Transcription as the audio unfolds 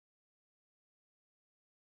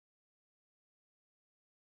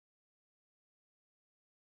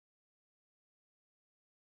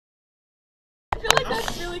feel like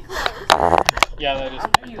that's really close. Yeah, that is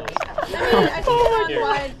pretty close. I mean, I think it's on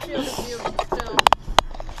wide field of view, but still.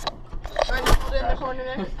 Do I just hold it in the corner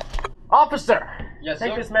there? Officer! Yes,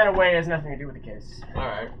 Take sir? this man away, has nothing to do with the case.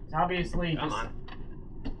 Alright. It's obviously Come just... on.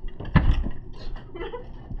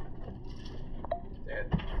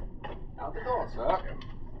 Dead. Out the door, sir.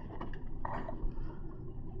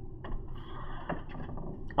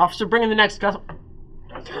 Officer, bring in the next customer.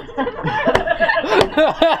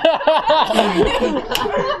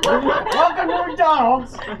 Welcome to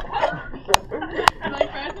McDonald's!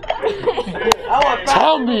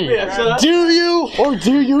 Tell me, do you or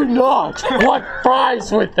do you not want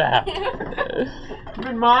fries with that? Keep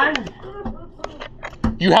in mind,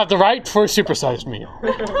 You have the right for a supersized meal.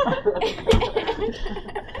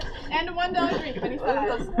 And a $1 drink of any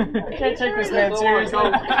size. I can't take this man seriously.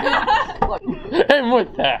 And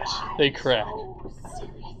with that, they crack.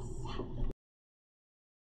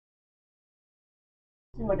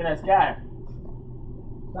 Seems like a nice guy.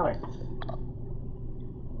 Tell me,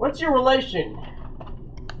 what's your relation,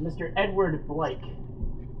 Mr. Edward Blake?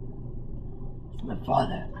 My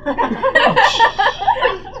father.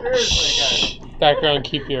 Shh. Background,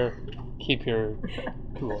 keep your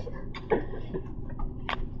cool.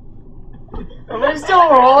 Am I still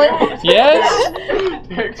rolling? Yes?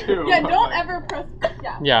 Yeah, don't ever press.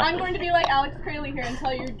 Yeah. I'm going to be like Alex Crayley here and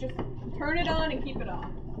tell you just turn it on and keep it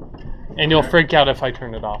on. And you'll freak out if I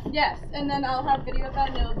turn it off. Yes, and then I'll have video of that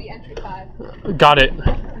and it'll be entry 5. Got it.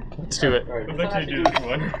 Let's do it. I'd like to do this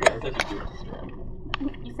one.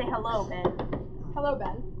 You say hello, Ben. Hello,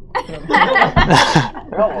 Ben. I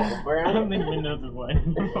don't think Ben knows his way.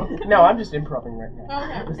 No, I'm just improving right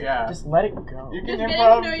now. Okay. Yeah. Just let it go. You Just can getting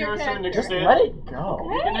improv to know to your a certain character. Just extent. let it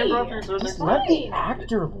go. You can Hey, improv to a certain Just extent. let the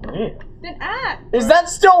actor live. then act. Is that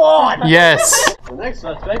still on? Yes. The next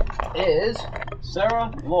suspect is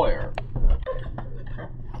Sarah Lawyer.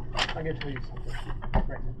 I'm gonna tell you something.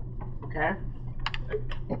 Right. Okay?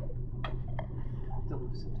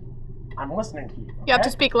 I'm listening to you. You have to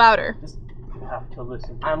speak louder. You have to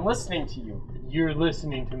listen. I'm listening to you. You're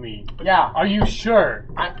listening to me. Yeah. Are you sure?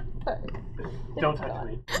 Sorry. Don't touch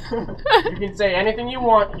me. You can say anything you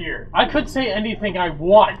want here. I could say anything I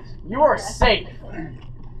want. You are safe.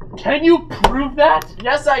 Can you prove that?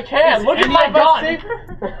 Yes, I can. Is Look at any my of us gun.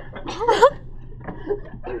 safer?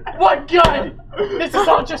 What gun? This is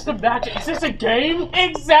all just a match. Is this a game?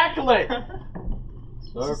 Exactly.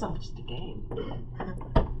 This Sir, is not just a game.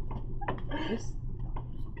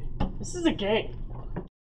 This is a game.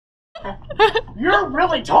 You're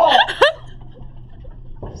really tall.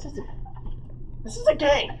 This is a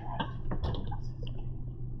game.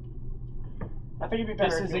 I think it'd be better.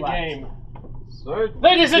 This if is you a laughed. game. sir,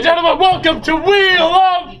 Ladies and gentlemen, welcome to Wheel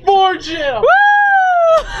of Fortune!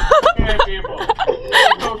 okay, people.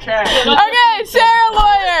 Okay. Okay, Sarah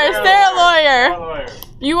Lawyer. Sarah Lawyer.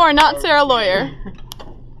 You are not Sarah Lawyer.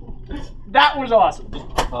 That was awesome.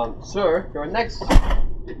 Sir, your next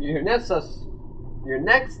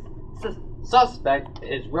suspect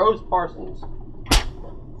is Rose Parsons.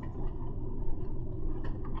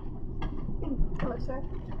 Hello, sir.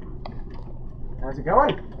 How's it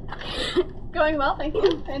going? Going well, thank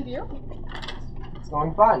you. And you? It's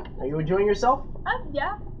going fine. Are you enjoying yourself?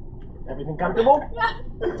 Yeah. Everything comfortable?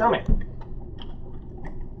 Yeah. Tell me.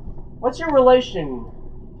 What's your relation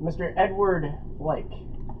to Mr. Edward Blake?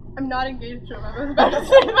 I'm not engaged to him. I was about to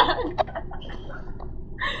say that.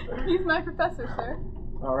 He's my professor, sir.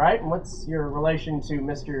 Alright, and what's your relation to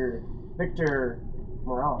Mr. Victor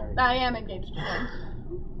Morales? I am engaged to him.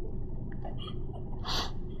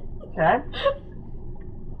 Okay.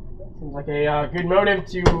 Seems like a good motive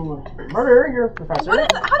to murder your professor. How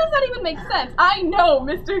does that even make sense? I know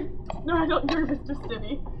Mr. No, I don't. You're Mr.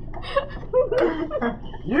 Stinny.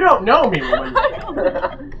 You don't know me, woman. I don't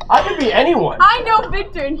know. I could be anyone. I know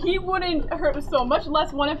Victor, and he wouldn't hurt so much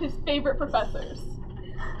less one of his favorite professors.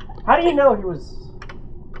 How do you know he was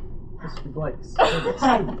Mr. Blake's favorite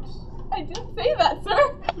student? I didn't say that,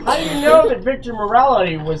 sir. How do you know that Victor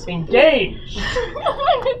Morality was engaged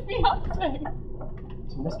I'm his fiance.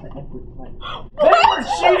 to Mr. Edward Blake? They were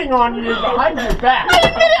cheating on you behind your back. I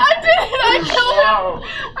did it! I killed him!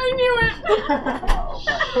 I knew it!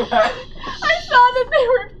 I saw that they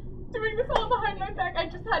were doing this all behind my back. I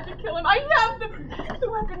just had to kill him. I have the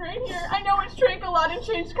weapon right here. I know it shrank a lot and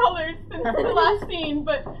changed colors since the last scene,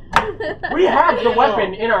 but... We have the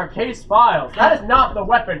weapon in our case files. That is not the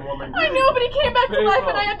weapon, woman. I know, but he came back to life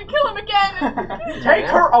and I had to kill him again. Take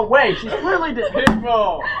her away. She's clearly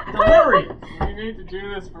People, delirious. we need to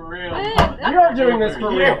do this for real. We are doing this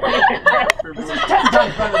for real. This is 10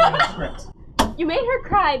 times better than the script. You made her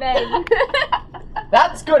cry, Ben.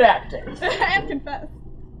 That's good acting. And confess.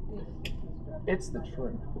 It's the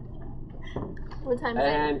truth. What time is it?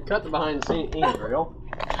 And cut the behind the scenes reel.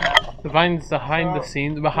 Behind the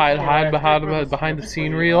scenes, behind the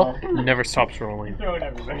scene reel never stops rolling. Throw it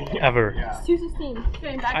everybody. Ever. Yeah. It's 2:16.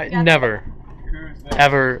 Getting back together. Never. Who's next?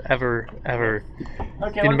 Ever.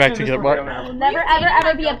 Okay, Getting back together. What? We'll never,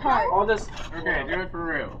 ever be apart. I'll just. Okay, do it for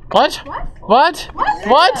real. What? What?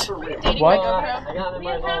 What? Dating What? my I GoPro. got them We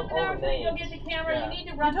have half an hour all until you go names. get the camera. Yeah. You need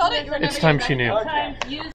to run. You told to it you were the It's time she knew. time.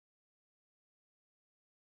 Use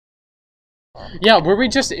Yeah, were we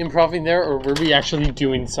just improvising there, or were we actually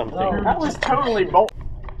doing something? That was totally bold.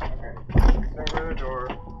 Start by the door.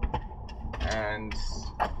 And.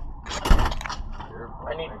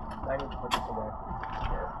 I need to put this away.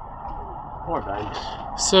 Poor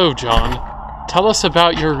Ben. So, John, tell us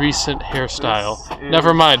about your recent hairstyle. This is-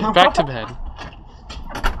 Never mind, back to bed.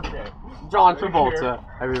 Okay. John Right Travolta. here.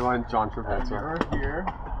 Everyone, John And Travolta. you're here.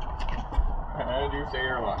 And you say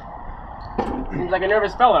you're alive. Seems like a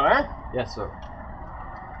nervous fellow, huh? Yes, sir.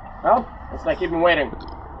 Well, looks like you've been waiting.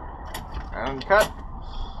 And cut.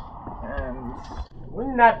 And.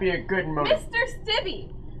 Wouldn't that be a good motive? Mr. Stibby!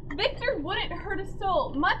 Victor wouldn't hurt a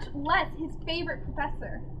soul, much less his favorite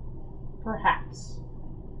professor. Perhaps.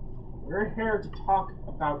 We're here to talk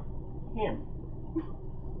about him.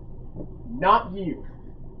 Not you.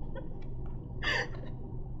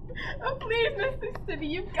 Oh, please, Mr. Stibby,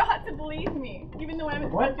 you've got to believe me, even though I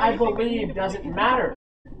haven't What told you I anything that you need believe to doesn't believe. matter.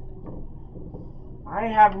 I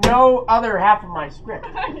have no other half of my script.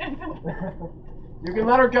 You can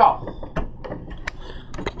let her go.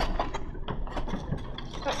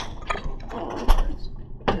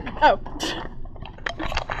 Oh.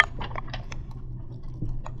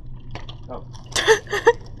 Oh.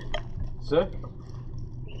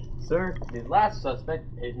 Sir, the last suspect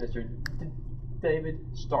is Mr. David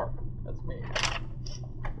Stark. That's me.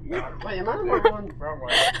 Wait, am I the one? Wrong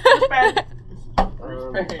way.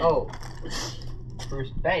 Oh,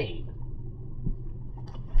 Bruce Bane.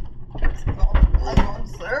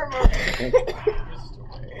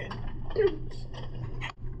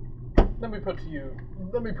 Let me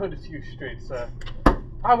put it to you straight, sir.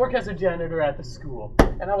 I work as a janitor at the school,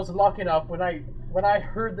 and I was locking up when I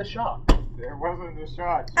heard the shot. There wasn't a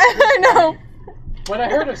shot. I know. When I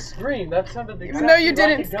heard a scream, that sounded exactly No, you like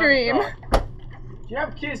didn't a gunshot. scream. Do you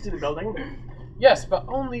have keys to the building? Yes, but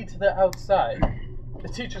only to the outside. The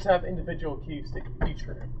teachers have individual keys to each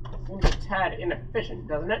room. Seems a tad inefficient,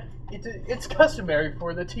 doesn't it? It's customary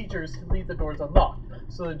for the teachers to leave the doors unlocked,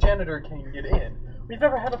 so the janitor can get in. We've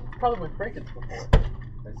never had a problem with break-ins before.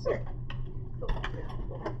 Let's see.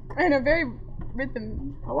 I know, very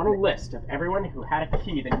rhythm. I want a list of everyone who had a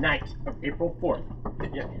key the night of April 4th.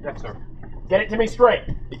 Yes, sir. Get it to me straight.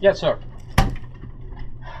 Yes, sir.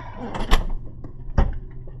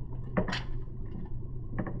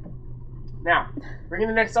 Now, bring in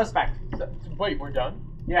the next suspect. Wait, we're done?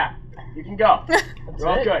 Yeah, you can go. You're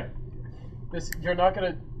all it? good. You're not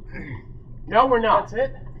gonna... No, we're not.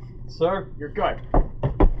 That's it? Sir. You're good.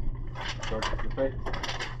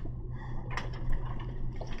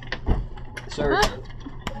 Sir.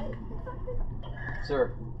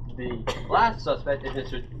 Sir, the last suspect is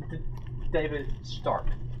Mr. David Stark.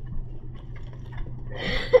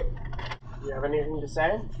 You have anything to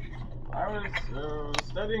say? I was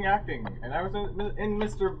studying acting, and I was in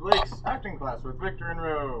Mr. Blake's acting class with Victor and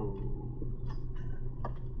Rose.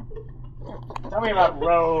 Tell me about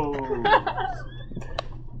Rose.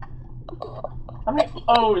 How many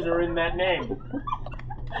O's are in that name?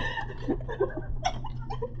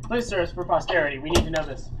 Please, sirs, for posterity, we need to know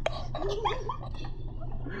this.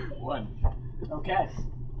 One. Okay.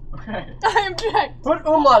 Okay. I object. Put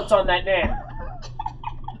umlauts on that name.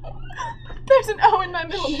 There's an O in my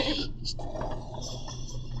middle name.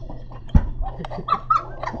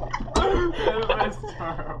 That was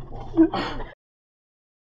terrible.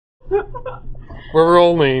 We're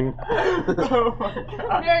rolling. Oh my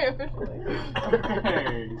god. Very officially.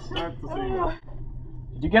 Okay, start the scene.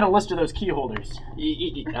 Did you get a list of those key holders?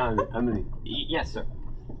 Yes, sir.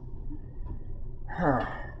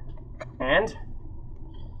 And?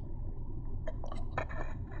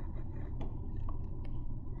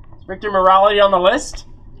 Is Victor Morality on the list?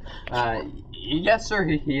 Yes, sir,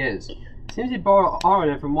 he is. Seems he borrowed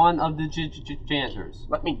it from one of the janitors.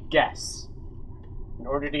 Let me guess. In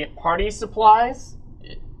order to get party supplies?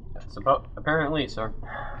 Apparently, sir.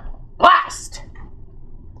 Blast!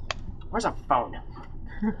 Where's a phone?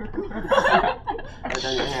 Right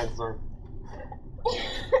down your hand, sir.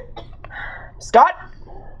 Scott?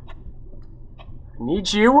 I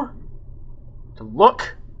need you to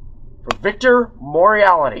look for Victor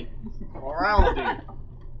Morality. Morality.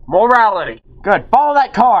 Morality. Good. Follow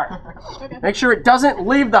that car. Okay. Make sure it doesn't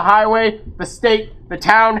leave the highway, the state, the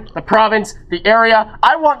town, the province, the area.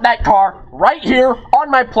 I want that car right here on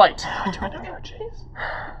my plate. That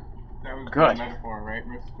was Good. a metaphor, right,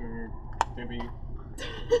 Mr. Bibby?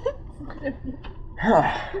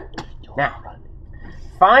 Now,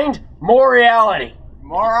 find more reality.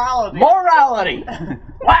 Morality. Morality.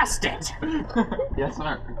 Blast it. Yes,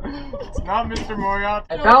 sir. It's not Mr. Moriarty.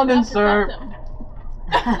 I found him, sir.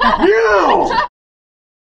 You.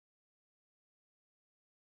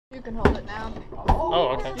 You can hold it now.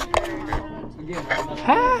 Oh, okay.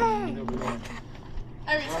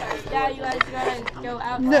 I restarted. Yeah, you guys gotta go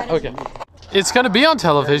outside. No, okay. It's gonna be on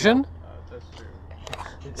television, That's true.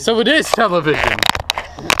 so it is television.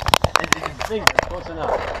 Close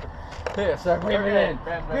enough. Here, sir, breathe it in.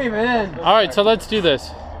 Breathe it in. All right, so let's do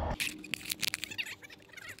this.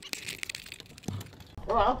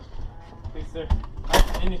 Well, Please, sir. I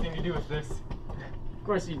have anything to do with this. of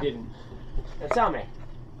course you didn't. Now tell me,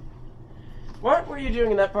 what were you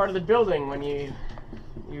doing in that part of the building when the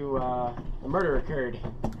murder occurred?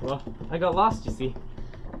 Well, I got lost, you see.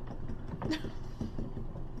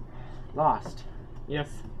 Lost. Yes,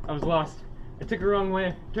 I was lost. I took a wrong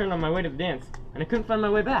way, turn on my way to the dance, and I couldn't find my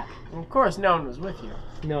way back. And of course, no one was with you.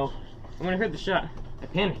 No. And when I heard the shot, I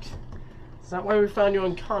panicked. Is that why we found you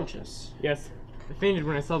unconscious? Yes, I fainted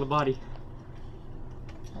when I saw the body.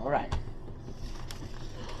 All right.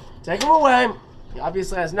 Take him away. He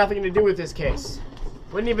obviously has nothing to do with this case.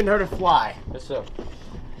 Wouldn't even hurt a fly. Yes, sir.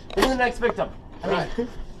 Who's the next victim? I mean,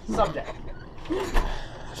 subject.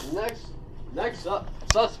 Next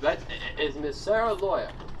suspect is Miss Sarah Lawyer.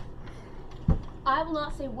 I will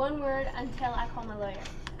not say one word until I call my lawyer.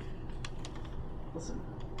 Listen,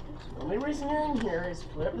 the only reason you're in here is to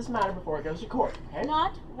clear up this matter before it goes to court, okay?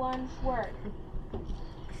 Not one word.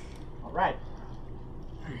 All right.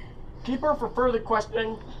 Keep her for further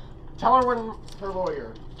questioning. Tell her when her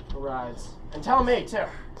lawyer arrives. And tell me, too.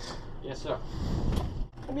 Yes, sir.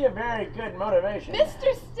 That'd be a very good motivation.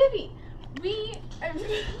 Mr. Stibby,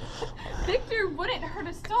 Victor wouldn't hurt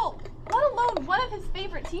a soul, let alone one of his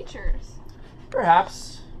favorite teachers.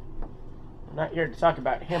 Perhaps. We're not here to talk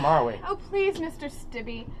about him, are we? Oh, please, Mr.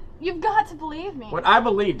 Stibby, you've got to believe me. What I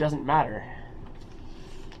believe doesn't matter.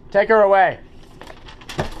 Take her away.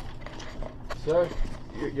 Sir,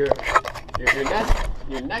 your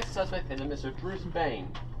next suspect is a Mr. Bruce Bain.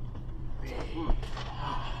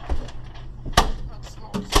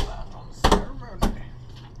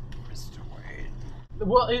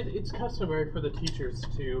 Well, it's customary for the teachers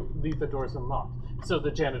to leave the doors unlocked, so the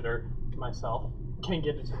janitor, myself, can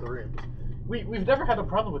get into the rooms. We've never had a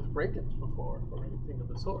problem with break-ins before, or anything of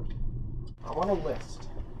the sort. I want a list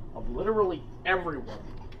of literally everyone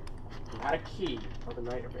who had a key for the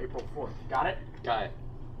night of April 4th. Got it? Got it.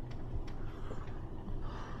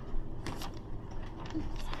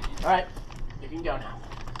 Alright, you can go now.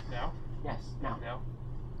 Now? Yes, now. Now?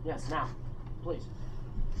 Yes, now. Please.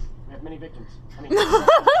 We have many victims. I mean,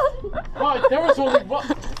 Oh, there was only one.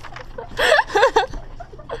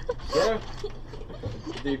 Sir,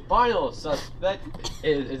 the final suspect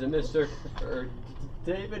is a Mr.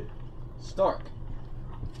 David Stark.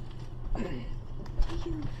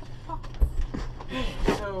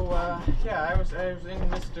 So, yeah, I was in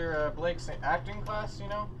Mr. Blake's acting class, you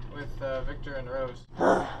know, with Victor and Rose.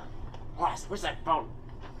 Ross, where's that phone?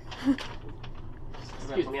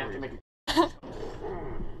 Excuse me, I have to make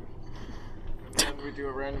And we do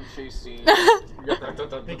a random chase scene.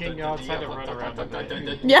 Thinking outside of run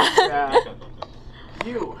around. Yeah.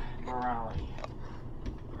 you, morality.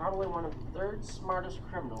 Probably one of the third smartest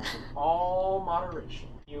criminals in all moderation.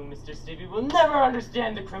 You, Mr. Stevie, will never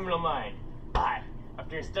understand the criminal mind. I,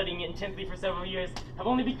 after studying it intensely for several years, have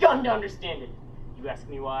only begun to understand it. You ask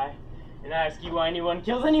me why, and I ask you why anyone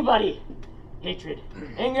kills anybody. Hatred,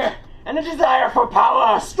 anger, and a desire for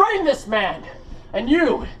power. Restrain this man! And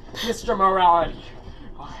you, Mr. Morality.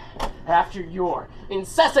 After your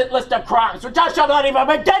incessant list of crimes, which I shall not even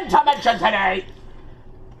begin to mention today,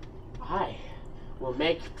 I will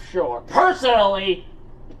make sure, personally,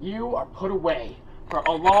 you are put away for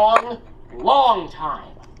a long, long time.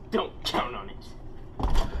 Don't count on it.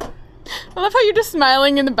 I love how you're just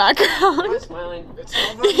smiling in the background. I'm smiling. It's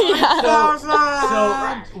Yeah.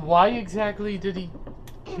 So, why exactly did he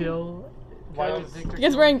kill? Why did Victor?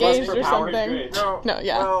 Because we're engaged for or power. something. No, No,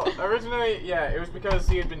 yeah. Well, originally, yeah, it was because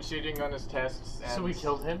he had been cheating on his tests. And So we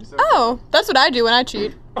killed him? so- Oh, that's what I do when I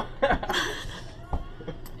cheat. I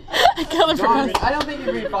kill the John, professor. I don't think you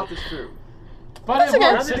really thought this through. But That's it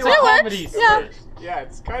okay. works. It's It a works. comedy. Yeah. Yeah,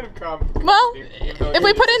 it's kind of complicated. Well, even though if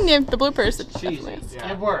we it put is. in the bloopers, it's Cheesy. definitely is.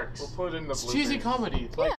 Yeah, It works. We'll put in the It's cheesy bloopers. comedy.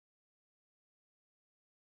 It's like,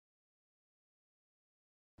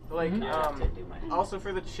 Like, also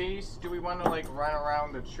for the chase, do we want to like run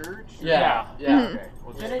around the church? yeah. Mhm. Okay.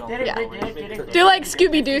 We'll just Yeah. Do like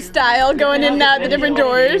Scooby-Doo style, going in and out the different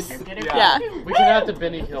doors. Yeah. We can add the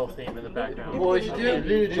Benny Hill theme in the background. Boys,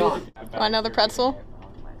 John. Want another pretzel?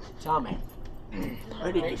 Tommy.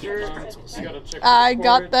 Where did you get these pretzels? You gotta check I the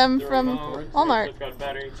got cords, them the from remote, make Walmart. sure It's got a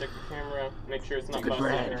battery, check the camera, make sure it's not Good busted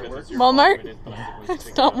brand. because it's your Walmart? fault if it is busted. It's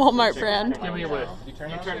Check not it out. Walmart Check brand. it. Give me a whiff. You turn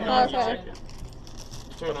You it turn it on. on, you Okay. check it.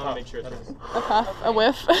 You turn it on, make sure it's busted. A puff, a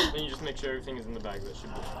whiff. Then you just make sure everything is in the bag that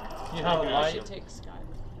should be. You have a light?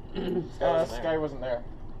 Sky wasn't there.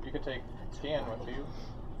 You could take scan with you.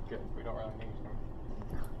 Good. We don't really need him.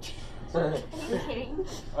 Are you kidding?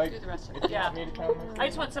 Like, Do the rest of if it. you Yeah. need to come, I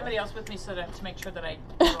just want somebody else with me so that to make sure that I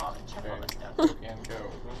do all and check all this stuff. and go.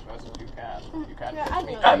 That's what you can. You can. Yeah, I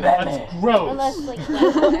know. I'm That's Batman. gross. Unless like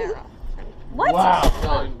that's an arrow. What? Wow.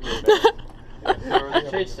 The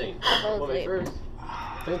chase scene. Well, Wait. first,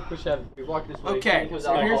 I think we should have. We walk this way. Okay, he comes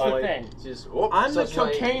so out here's the hallway, thing. Just, whoop, I'm the such light,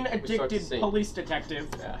 we start to cocaine-addicted sing. police detective.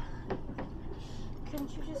 Yeah.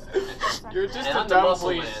 Couldn't you just? You're just And a I'm the dumb muscle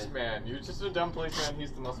policeman. You're just a dumb policeman.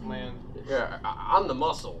 He's the muscle man. Yeah, I'm the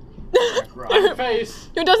muscle. Face.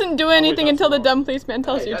 Who doesn't do anything until the dumb policeman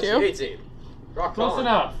tells Hey, you that's to. the A-team. Rock Close on.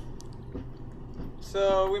 enough.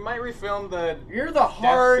 So we might refilm the You're the death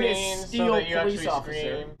hard scene as so steel that you police actually officer.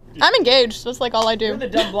 scream. I'm engaged. That's like all I You're do. the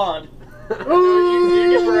dumb blonde. You get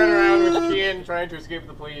to run around with Kian trying to escape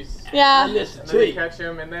the police. Yeah. And then we catch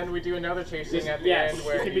him, and then we do another chase scene at the Yes, end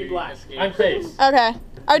where you can be black. escapes. I'm Face. Okay.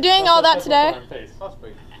 Are we doing all that today? I'm Face.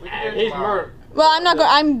 Possibly. We can do it He's tomorrow. Merc. Well, I'm not going.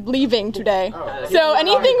 I'm leaving today. Oh. So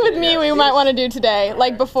anything with me, we might want to do today,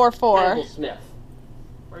 like before 4. Hannibal Smith.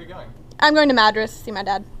 Where are you going? I'm going to Madras to see my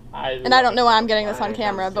dad, and I don't know why I'm getting this on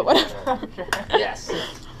camera, but whatever. Okay. Yes.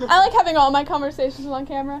 I like having all my conversations on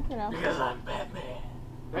camera. You know, Because I'm Batman.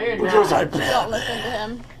 Because I don't listen to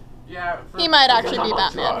him. Yeah. He might actually be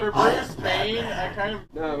Batman. For Bruce Wayne, I kind of.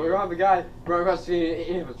 No, we're on the guy right across the street.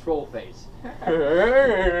 He has a troll face. I'm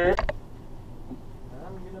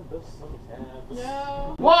gonna bust some tabs.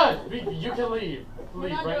 No. What? You can leave. We're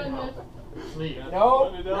Leave not right doing now. this. Leave.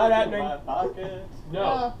 No, not happening.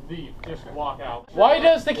 No, leave. Just walk out. Why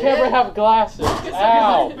does the camera have glasses?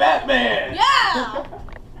 Ow. Batman! Yeah.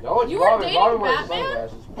 No, it's You were Robin. dating Robin wears Batman?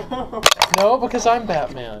 sunglasses. No, because I'm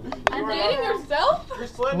Batman. I'm dating yourself. You're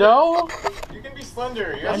slender. No, You can be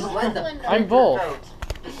slender. You I'm have Slender. I'm both. coat.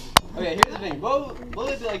 Okay, here's the thing. What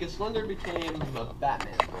if like a Slender became a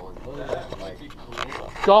Batman villain? What is that like?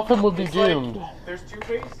 Gotham would be It's like, doomed. there's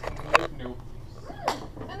Two-Face and there's Noob.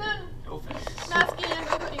 And then Masky and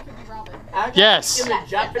Hoodie could be Robin. Actually, Yes. in the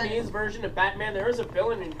Japanese version of Batman, there is a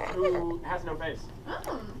villain who has no face.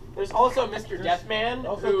 Oh. There's also Mr. Deathman,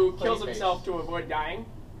 also who kills Clayface. himself to avoid dying.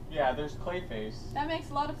 Yeah, there's Clayface. That makes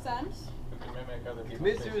a lot of sense. Who can mimic other He people's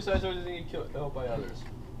commits faces. suicide so he doesn't get killed by others.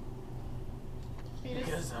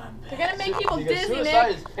 They're gonna make people Because dizzy, suicide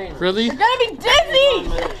Nick. is painless. Really? They're gonna be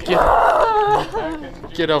dizzy. I can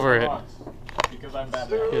do Get over what I it. want, because I'm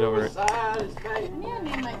Batman. Get over it. Suicide is painless. Yeah,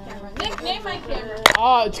 name my camera. Nick, name my camera.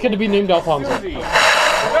 Ah, it's gonna be named Alfonso. Susie.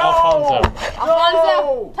 Alfonso.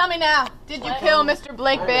 Alfonso, tell me now. Did you kill Mr.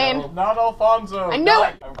 Blake Bane? Not Alfonso. I knew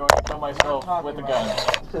it. I'm going to kill myself with a gun.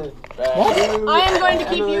 What? I am going to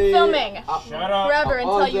keep you filming Shut up. forever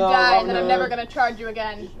until you die, and then I'm Alfonso. never gonna charge you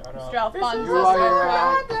again, Shut Mr. up. Alfonso. You're walking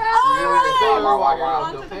around. You're walking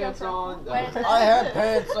around Alfonso with the no pants GoPro. on. Wait. I have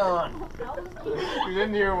pants on. You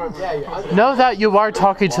didn't hear what Yeah, yeah. Know that you are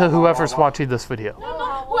talking to whoever's watching this video.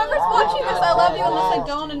 Whoever's watching this, I love you unless I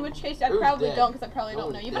don't, in which case I Who's probably dead? don't, because I probably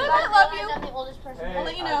don't know you. But I I'm might love you. not the oldest person. Hey, I'll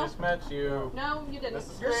let you I know. just met you. No, you didn't. This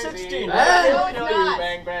is You're crazy. 16, I right? No, will it's kill you. not.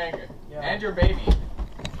 Bang bang. And your baby.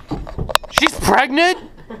 She's pregnant?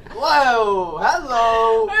 Whoa!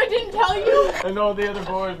 Hello! I didn't tell you. And all the other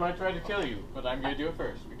boys might try to kill you, but I'm gonna do it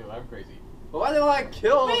first because I'm crazy. Why do they want to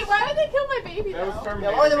kill? Wait, why would they kill my baby That was though?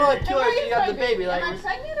 Terminator. Yeah, why do they want to And kill her where if is she got my the baby? Like, Am I it was-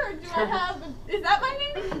 pregnant or do I have? Is that my name?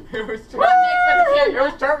 It was What, Nick, for the It camera?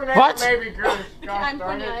 was Terminator What? baby Goose. Gosh I'm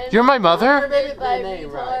darn it. funny. You're my mother? Baby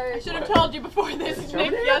name, right? I should have told you before this,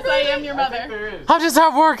 Nick. Yes, I am your I think mother. there is. How does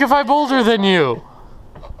that work if I'm older than you?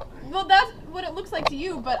 Well, that's what it looks like to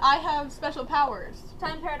you, but I have special powers.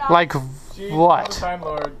 Time paradox. Like She's what? the Time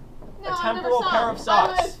Lord. No, A I've never temporal saw pair him. of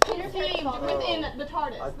socks. I was conceived within the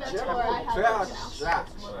TARDIS. Therefore, I have Trash. those now. Trash.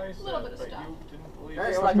 That's what I said, Little bit of but stuff. you didn't believe Hey,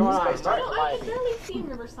 it. what's going on? I don't. I could barely see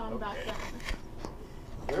River Song back then.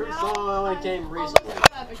 There's song only came All recently.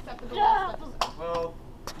 looked up except for the last episode. Well,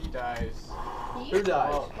 he dies. He Who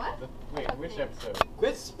died? What? Wait, which episode?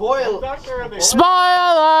 Quit spoil. Doctor of the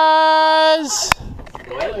Spoilers!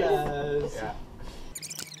 Spoilers. Yeah.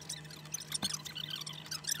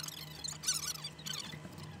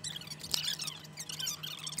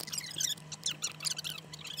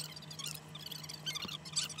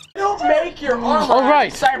 You don't make your armor All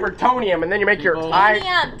right. cybertonium and then you make your eye.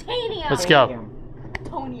 Tanium. Let's go.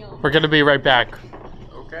 Tonium. We're gonna be right back.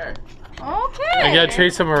 Okay. I gotta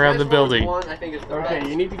chase him around the building. One, I think it's the Okay, rest.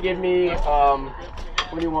 you need to give me,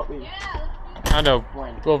 what do you want me? I know.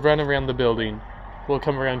 We'll run around the building. We'll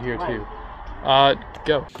come around here too.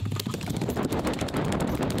 Go.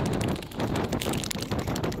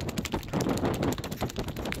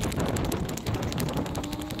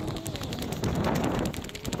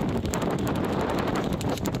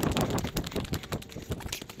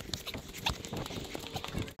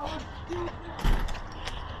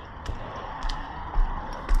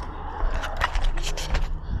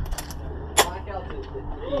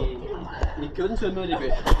 He couldn't swim military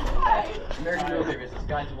base. American military base. This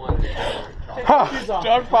guy's the one.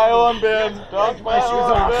 Dog pile on Ben. Dog pile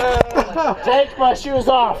on Ben. Take my shoes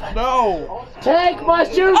off! No. Take my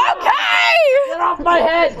shoes off! Okay! Get off my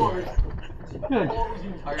head!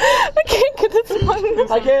 I can't get this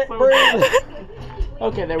one. I can't breathe!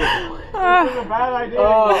 Okay, there we go. This is a bad idea,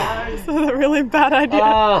 guys. This is a really bad idea.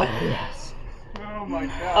 Yes. Oh my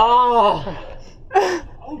god.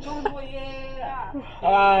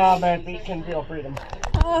 Man, we can feel freedom.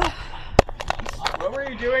 What were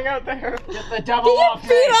you doing out there? Get the devil Get your off feet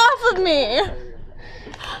me! off of me!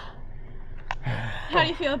 How do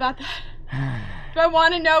you feel about that? Do I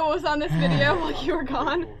want to know what was on this video while you were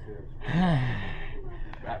gone?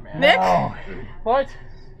 Batman. Nick? What?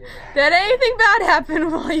 Did anything bad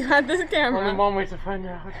happen while you had this Only camera? one way to find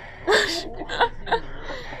out. I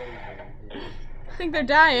think they're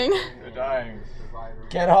dying. They're dying.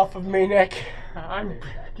 Get off of me, Nick.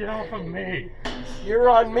 Get off of me. You're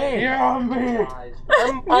on me. You're on me.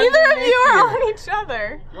 Neither of you are on each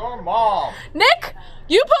other. Your mom. Nick,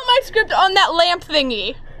 you put my script on that lamp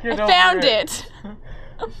thingy. Get I over found it.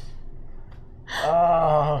 it.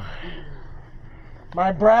 Oh.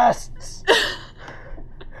 My breasts.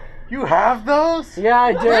 You have those? Yeah,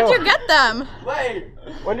 I do. Where'd you get them? Wait.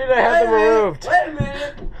 When did I have them removed? Wait a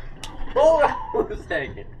minute. Hold on a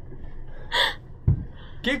second.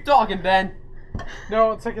 Keep talking, Ben.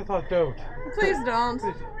 No, second thought, don't. Please don't.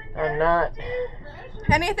 I'm not.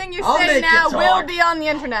 Anything you I'll say make you now will talk. be on the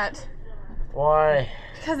internet. Why?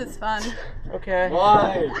 Because it's fun. Okay.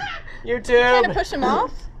 Why? Trying to YouTube. push him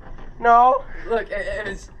off? No. Look, if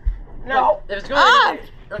it's No. if it's going Ah!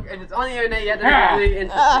 look, if it's on the internet, you have to make it really interesting.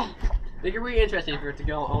 Ah. Make it really interesting if you're to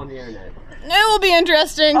go on the internet. It will be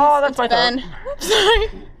interesting. Oh, that's It's my Ben. Sorry.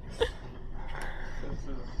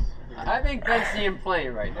 I think Ben's seeing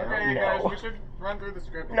playing right now. Okay, you guys, No. we should run through the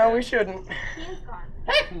script. No, again. we shouldn't.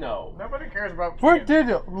 Heck no. Nobody cares about Where Ken. did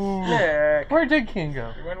Nick. Where did King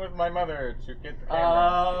go? He went with my mother to get the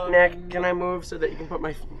camera. Nick, can I move so that you can put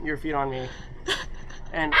your feet on me?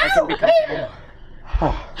 And I can be comfortable.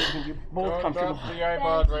 So we can be both Don't comfortable. drop the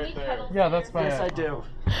iPod right there. Yeah, that's my. Yes, I do.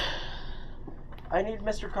 I need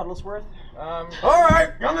Mr. Cuddlesworth.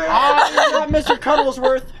 Alright, come here. Not Mr.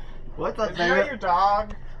 Cuddlesworth. What's Is that your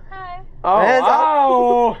dog? Hi.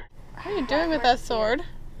 Oh, What are you doing with that sword?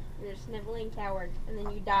 You're a sniveling coward, and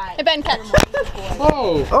then you die. Hey, Ben, catch.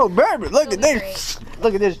 Whoa! Oh, baby, look at Really this.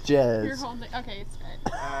 Look at this You're jazz. holding. Okay, it's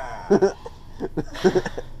good.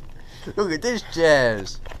 Look at this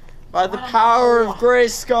jazz. by the power of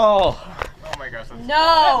Grayskull. Oh my gosh, that's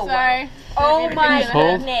No! Sorry. Oh my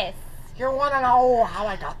Hold. goodness. You wanna know how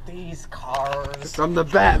I got these cars? From the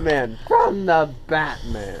Batman. From the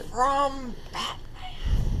Batman. From Batman.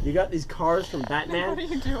 You got these cars from What are Batman?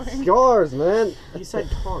 you doing? Cars, man. He said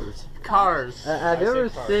cars. Cars. I've never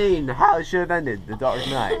cars. seen How It Should Have Ended, The Dark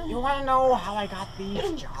Knight. You wanna know how I got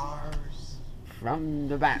these cars? From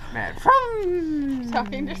the Batman. From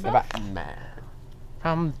Talking to the yourself? Batman.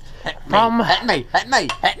 From Hit me.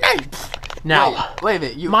 now, Wait a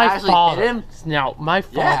minute. You my actually father. hit him? Now, my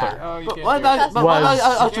Yeah. father. Oh, you But can't what do it. about, but what Was-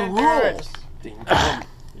 about You the can't do it. rules?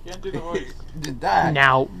 You can't do the voice. Did that.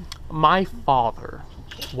 Now, my father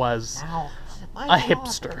was a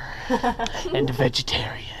hipster and a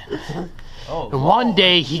vegetarian. And one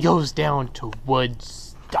day he goes down to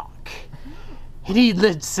Woodstock. And he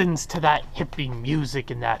listens to that hippie music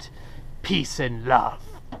and that peace and love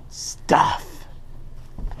stuff.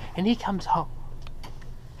 And he comes home.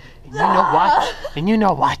 And you know what? And you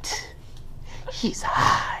know what? He's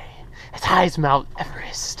high. As high as Mount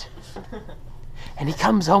Everest. And he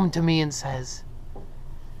comes home to me and says,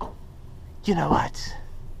 you know what?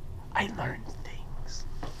 I learned things.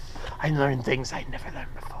 I learned things I'd never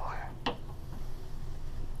learned before.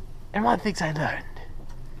 And one of the things I learned,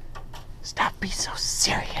 stop being so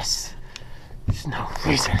serious. There's no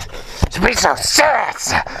reason to be so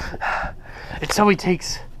serious. And so he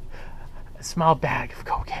takes a small bag of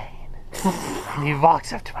cocaine and he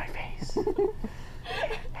walks up to my face.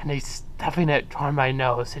 And he's stuffing it toward my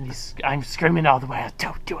nose, and I'm screaming all the way out,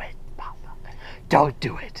 "Don't do it, Papa. Don't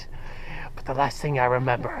do it." But the last thing I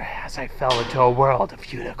remember as I fell into a world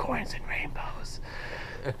of unicorns and rainbows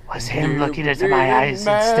was him looking into my eyes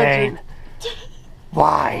and saying,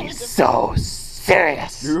 "Why so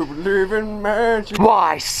serious? You believe in magic.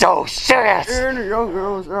 Why so serious? In a young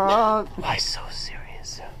girl's eyes. Why so serious?"